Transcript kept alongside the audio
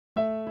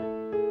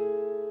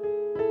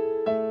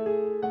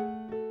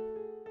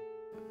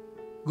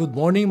Good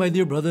morning, my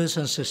dear brothers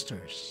and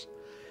sisters.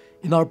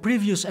 In our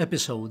previous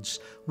episodes,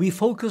 we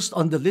focused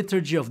on the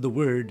Liturgy of the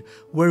Word,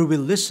 where we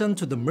listen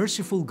to the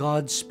merciful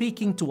God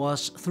speaking to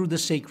us through the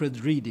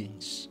sacred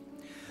readings.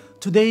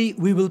 Today,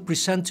 we will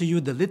present to you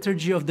the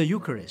Liturgy of the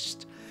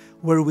Eucharist,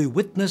 where we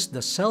witness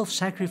the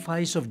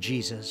self-sacrifice of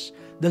Jesus,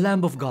 the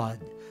Lamb of God,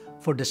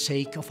 for the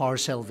sake of our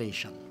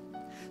salvation.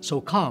 So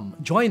come,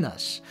 join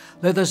us.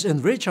 Let us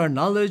enrich our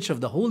knowledge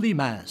of the Holy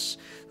Mass,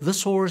 the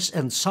source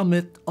and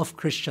summit of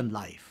Christian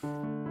life.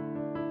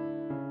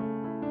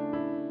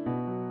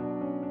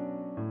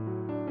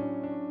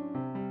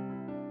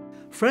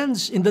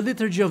 Friends, in the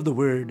Liturgy of the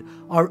Word,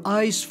 our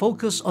eyes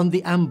focus on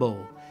the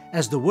ambo,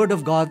 as the Word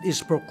of God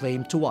is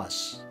proclaimed to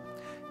us.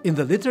 In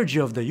the Liturgy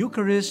of the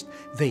Eucharist,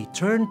 they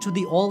turn to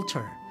the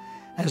altar,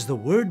 as the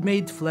Word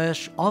made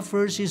flesh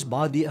offers His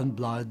body and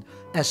blood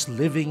as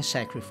living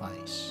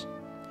sacrifice.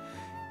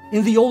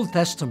 In the Old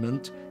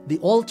Testament, the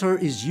altar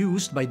is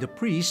used by the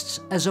priests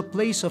as a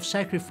place of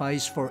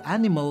sacrifice for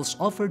animals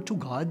offered to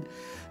God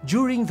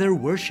during their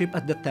worship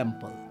at the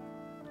temple.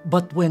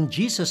 But when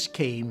Jesus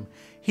came,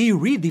 He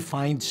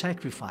redefined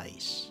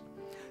sacrifice.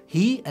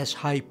 He, as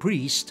high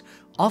priest,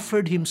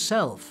 offered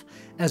Himself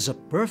as a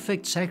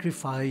perfect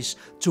sacrifice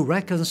to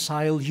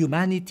reconcile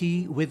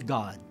humanity with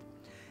God.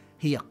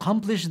 He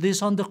accomplished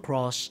this on the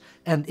cross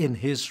and in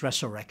His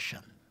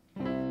resurrection.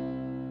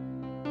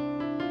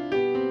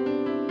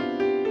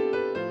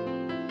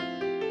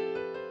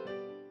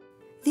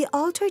 The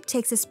altar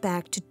takes us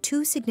back to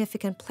two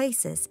significant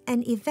places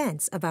and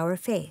events of our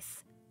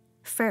faith.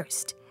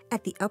 First,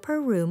 at the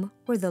upper room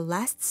where the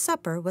Last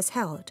Supper was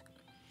held.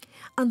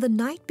 On the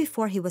night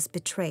before He was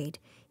betrayed,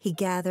 He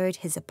gathered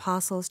His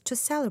apostles to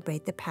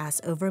celebrate the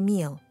Passover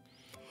meal.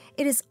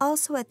 It is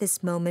also at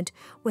this moment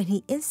when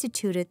He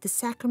instituted the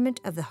sacrament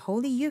of the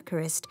Holy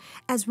Eucharist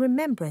as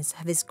remembrance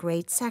of His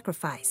great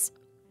sacrifice.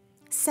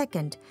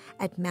 Second,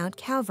 at Mount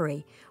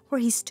Calvary,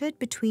 where He stood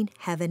between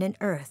heaven and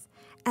earth,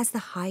 as the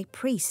high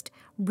priest,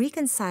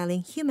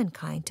 reconciling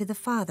humankind to the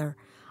Father,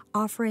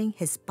 offering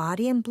His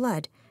body and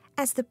blood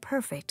as the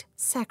perfect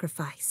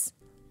sacrifice.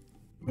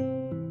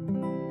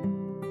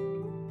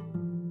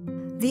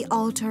 The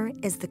altar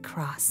is the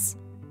cross.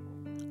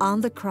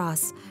 On the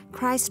cross,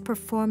 Christ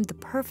performed the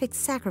perfect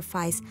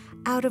sacrifice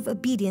out of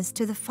obedience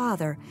to the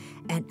Father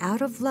and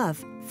out of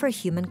love for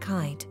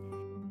humankind.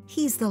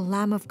 He is the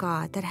Lamb of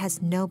God that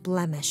has no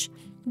blemish,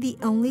 the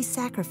only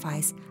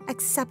sacrifice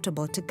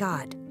acceptable to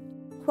God.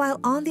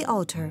 While on the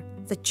altar,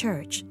 the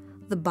Church,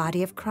 the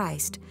body of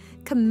Christ,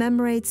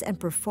 commemorates and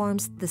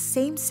performs the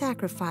same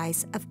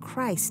sacrifice of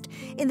Christ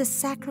in the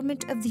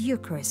sacrament of the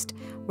Eucharist,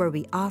 where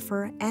we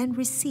offer and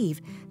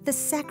receive the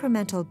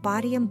sacramental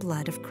body and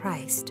blood of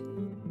Christ.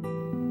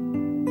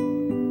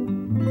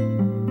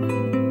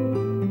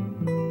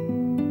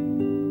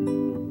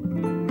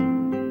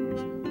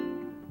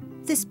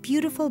 This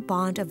beautiful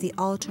bond of the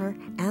altar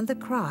and the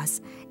cross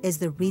is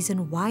the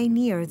reason why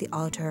near the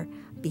altar,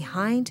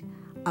 behind,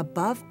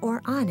 above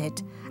or on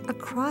it, a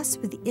cross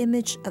with the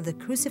image of the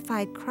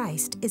crucified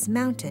Christ is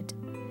mounted.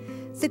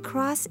 The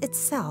cross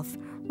itself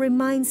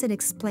reminds and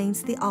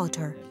explains the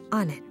altar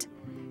on it.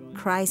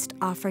 Christ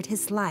offered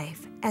His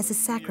life as a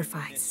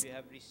sacrifice.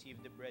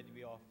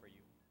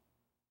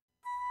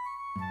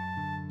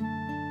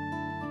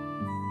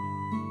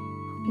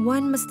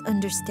 One must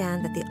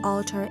understand that the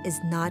altar is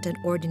not an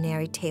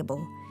ordinary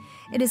table.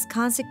 It is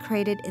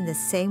consecrated in the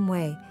same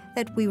way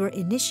that we were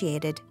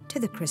initiated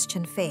to the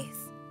Christian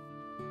faith.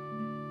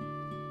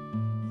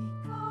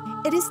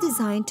 It is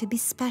designed to be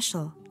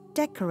special,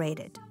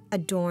 decorated,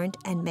 adorned,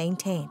 and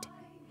maintained.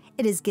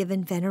 It is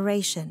given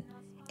veneration,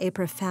 a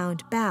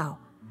profound bow,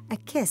 a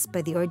kiss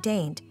by the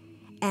ordained,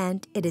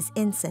 and it is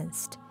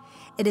incensed.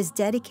 It is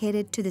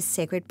dedicated to the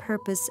sacred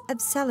purpose of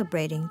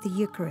celebrating the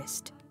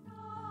Eucharist.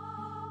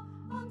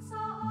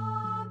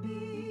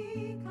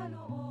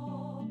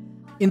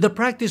 In the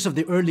practice of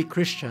the early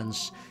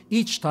Christians,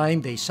 each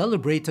time they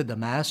celebrated the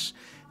Mass,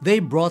 they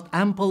brought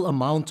ample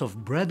amount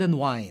of bread and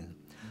wine,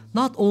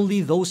 not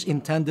only those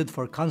intended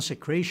for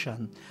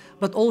consecration,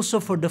 but also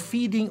for the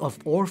feeding of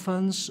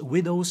orphans,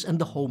 widows, and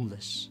the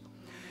homeless.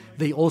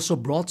 They also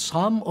brought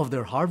some of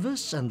their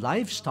harvests and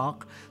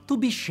livestock to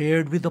be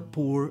shared with the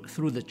poor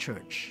through the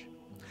Church.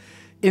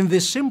 In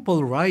this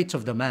simple rite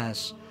of the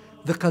Mass,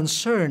 the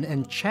concern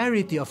and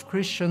charity of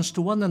Christians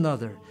to one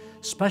another,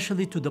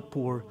 especially to the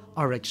poor,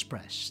 are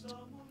expressed.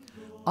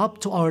 Up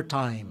to our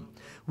time,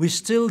 we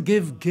still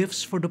give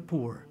gifts for the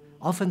poor,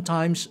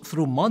 oftentimes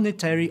through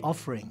monetary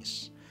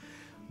offerings.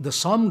 The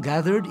sum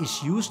gathered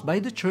is used by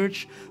the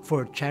Church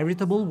for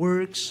charitable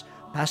works,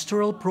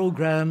 pastoral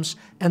programs,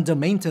 and the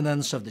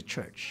maintenance of the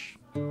Church.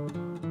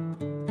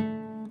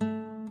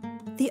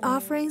 The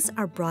offerings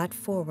are brought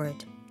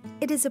forward.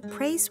 It is a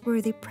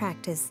praiseworthy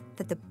practice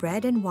that the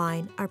bread and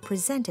wine are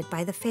presented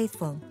by the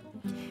faithful.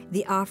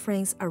 The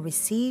offerings are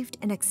received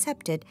and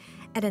accepted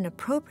at an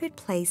appropriate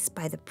place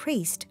by the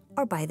priest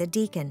or by the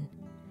deacon.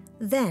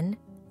 Then,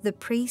 the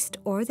priest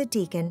or the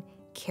deacon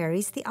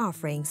carries the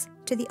offerings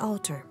to the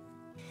altar.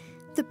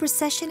 The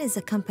procession is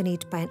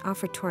accompanied by an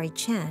offertory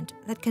chant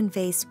that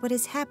conveys what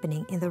is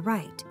happening in the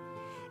rite.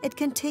 It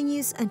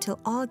continues until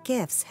all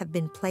gifts have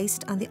been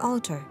placed on the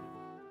altar.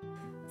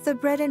 The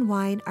bread and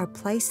wine are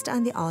placed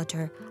on the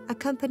altar,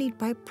 accompanied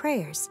by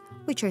prayers,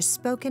 which are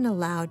spoken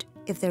aloud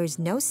if there is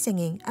no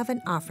singing of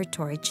an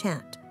offertory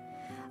chant.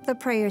 The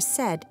prayers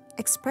said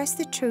express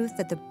the truth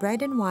that the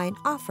bread and wine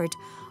offered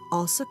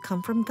also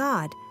come from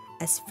God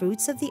as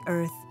fruits of the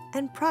earth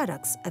and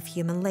products of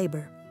human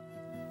labor.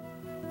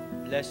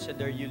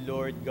 Blessed are you,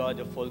 Lord, God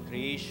of all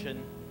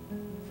creation,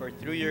 for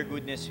through your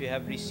goodness we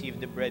have received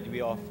the bread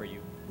we offer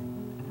you.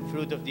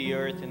 Fruit of the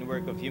earth and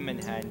work of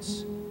human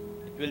hands,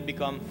 it will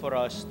become for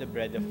us the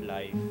bread of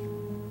life.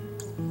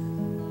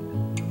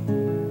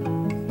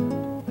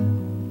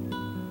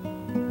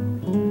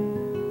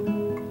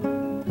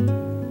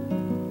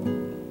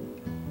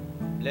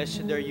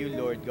 Blessed are you,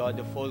 Lord, God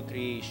of all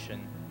creation,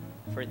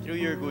 for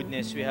through your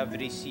goodness we have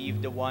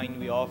received the wine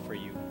we offer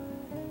you.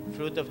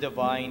 Fruit of the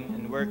vine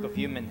and work of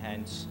human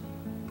hands,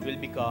 it will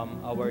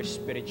become our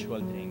spiritual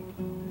drink.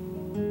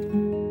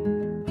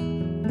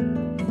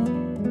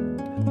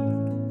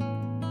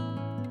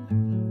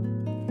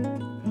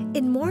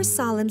 In more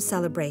solemn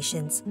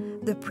celebrations,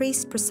 the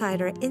priest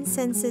presider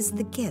incenses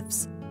the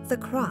gifts, the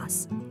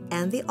cross,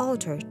 and the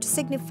altar to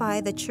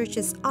signify the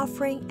Church's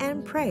offering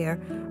and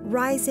prayer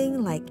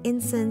rising like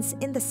incense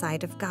in the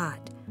sight of God.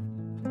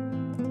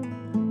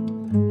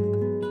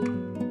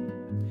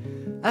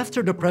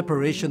 After the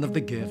preparation of the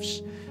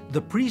gifts,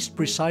 the priest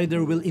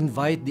presider will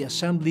invite the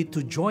assembly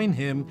to join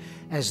him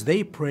as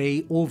they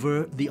pray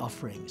over the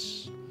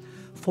offerings.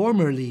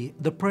 Formerly,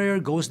 the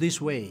prayer goes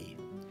this way: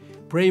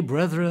 Pray,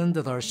 brethren,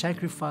 that our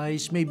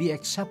sacrifice may be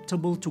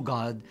acceptable to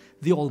God,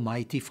 the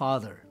Almighty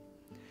Father.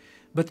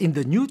 But in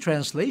the new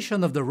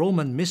translation of the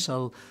Roman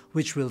Missal,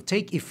 which will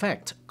take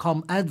effect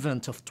come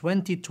Advent of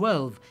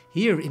 2012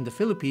 here in the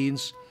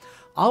Philippines,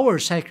 our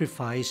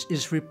sacrifice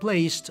is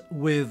replaced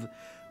with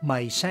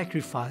my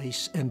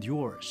sacrifice and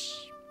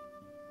yours.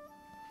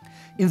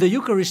 In the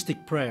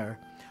Eucharistic prayer,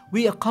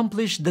 we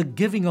accomplish the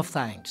giving of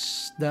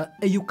thanks, the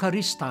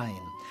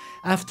Eucharistine,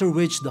 after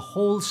which the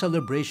whole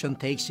celebration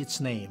takes its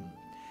name.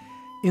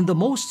 In the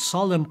most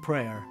solemn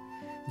prayer,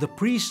 the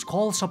priest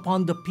calls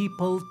upon the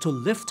people to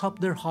lift up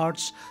their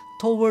hearts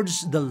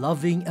towards the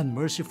loving and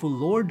merciful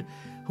Lord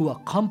who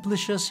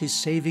accomplishes His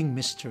saving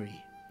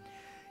mystery.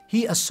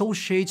 He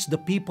associates the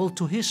people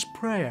to His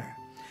prayer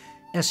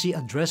as He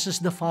addresses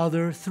the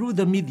Father through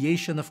the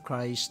mediation of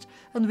Christ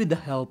and with the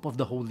help of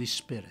the Holy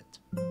Spirit.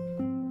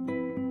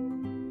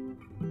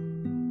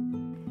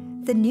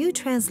 The new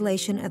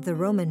translation of the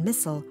Roman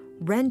Missal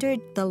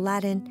rendered the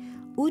Latin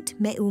ut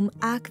meum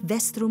ac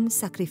vestrum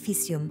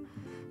sacrificium,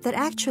 that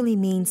actually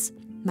means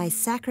my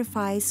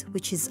sacrifice,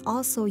 which is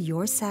also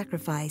your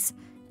sacrifice,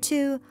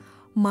 to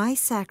my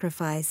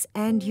sacrifice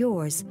and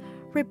yours,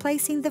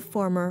 replacing the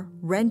former,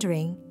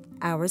 rendering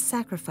our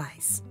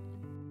sacrifice.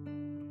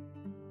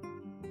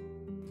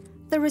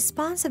 The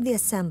response of the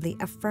assembly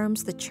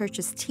affirms the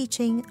Church's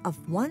teaching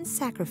of one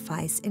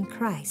sacrifice in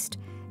Christ,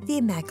 the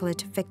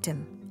Immaculate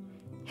Victim.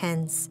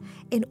 Hence,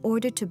 in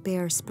order to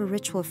bear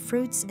spiritual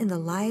fruits in the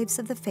lives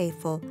of the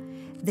faithful,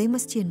 they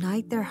must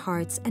unite their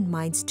hearts and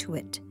minds to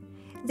it.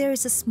 There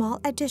is a small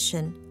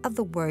addition of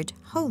the word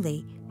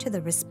holy to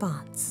the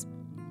response.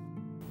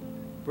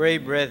 Pray,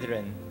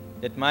 brethren,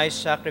 that my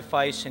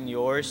sacrifice and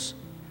yours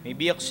may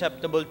be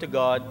acceptable to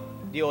God,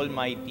 the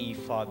Almighty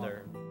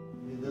Father.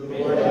 May the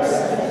Lord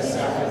accept the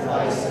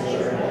sacrifice at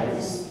your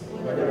hands,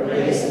 for the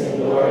praise and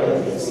glory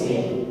of His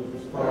name,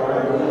 for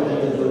our good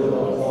and the good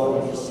of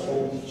all His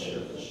holy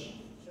Church.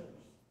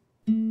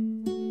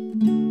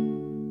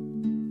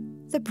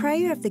 The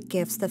prayer of the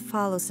gifts that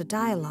follows the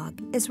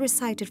dialogue is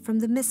recited from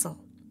the Missal.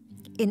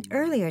 In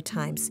earlier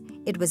times,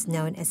 it was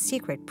known as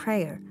secret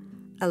prayer,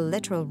 a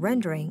literal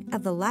rendering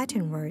of the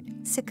Latin word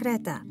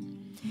secreta.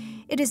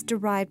 It is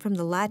derived from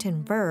the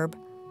Latin verb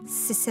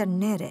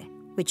discernere,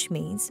 which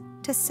means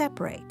to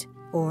separate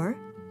or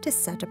to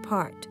set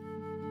apart.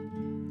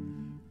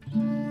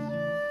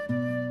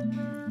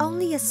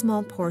 Only a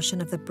small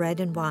portion of the bread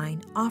and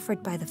wine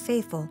offered by the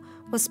faithful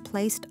was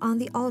placed on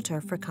the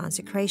altar for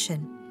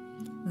consecration.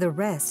 The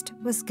rest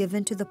was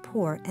given to the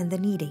poor and the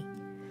needy.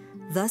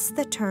 Thus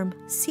the term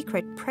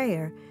secret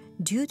prayer,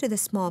 due to the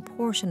small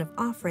portion of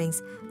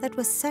offerings that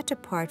was set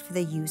apart for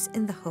the use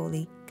in the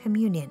Holy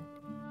Communion.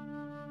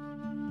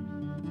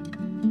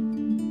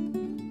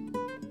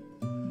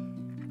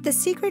 The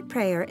secret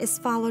prayer is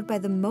followed by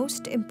the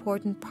most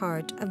important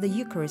part of the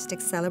Eucharistic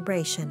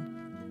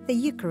celebration, the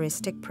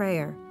Eucharistic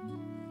prayer.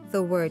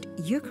 The word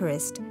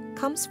Eucharist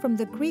comes from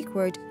the Greek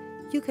word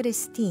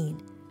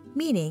Eucharistine,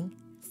 meaning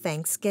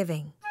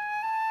thanksgiving.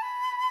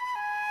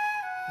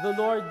 The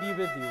Lord be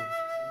with you.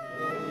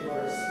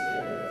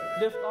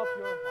 Lift up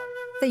your heart.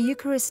 The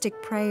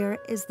Eucharistic prayer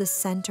is the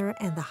center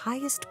and the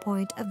highest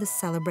point of the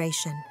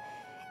celebration.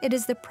 It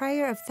is the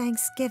prayer of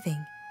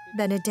thanksgiving,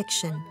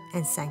 benediction,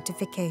 and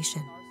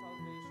sanctification.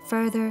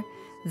 Further,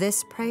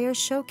 this prayer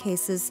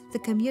showcases the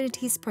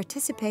community's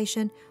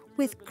participation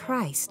with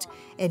Christ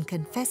in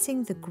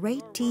confessing the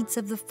great deeds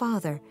of the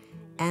Father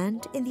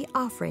and in the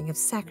offering of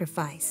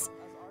sacrifice.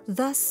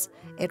 Thus,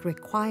 it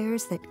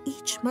requires that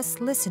each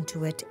must listen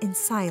to it in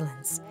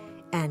silence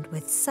and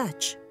with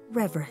such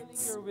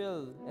reverence. Your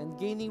will and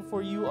gaining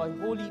for you a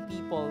holy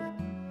people,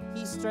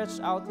 he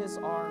stretched out his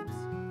arms.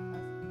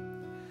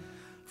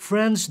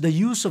 Friends, the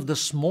use of the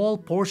small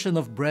portion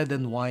of bread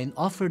and wine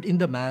offered in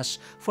the Mass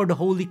for the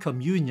Holy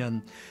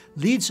Communion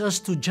leads us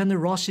to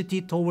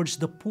generosity towards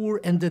the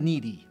poor and the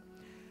needy.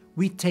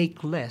 We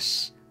take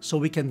less so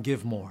we can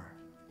give more.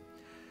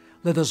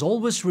 Let us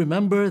always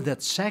remember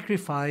that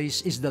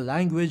sacrifice is the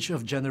language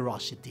of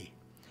generosity.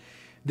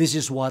 This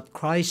is what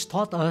Christ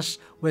taught us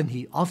when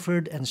He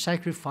offered and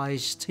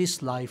sacrificed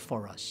His life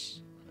for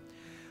us.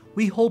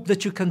 We hope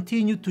that you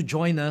continue to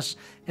join us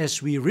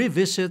as we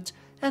revisit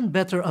and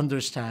better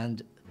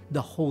understand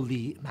the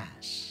Holy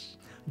Mass.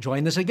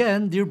 Join us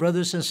again, dear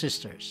brothers and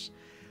sisters.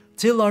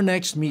 Till our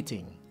next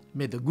meeting,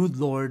 may the good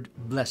Lord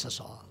bless us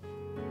all.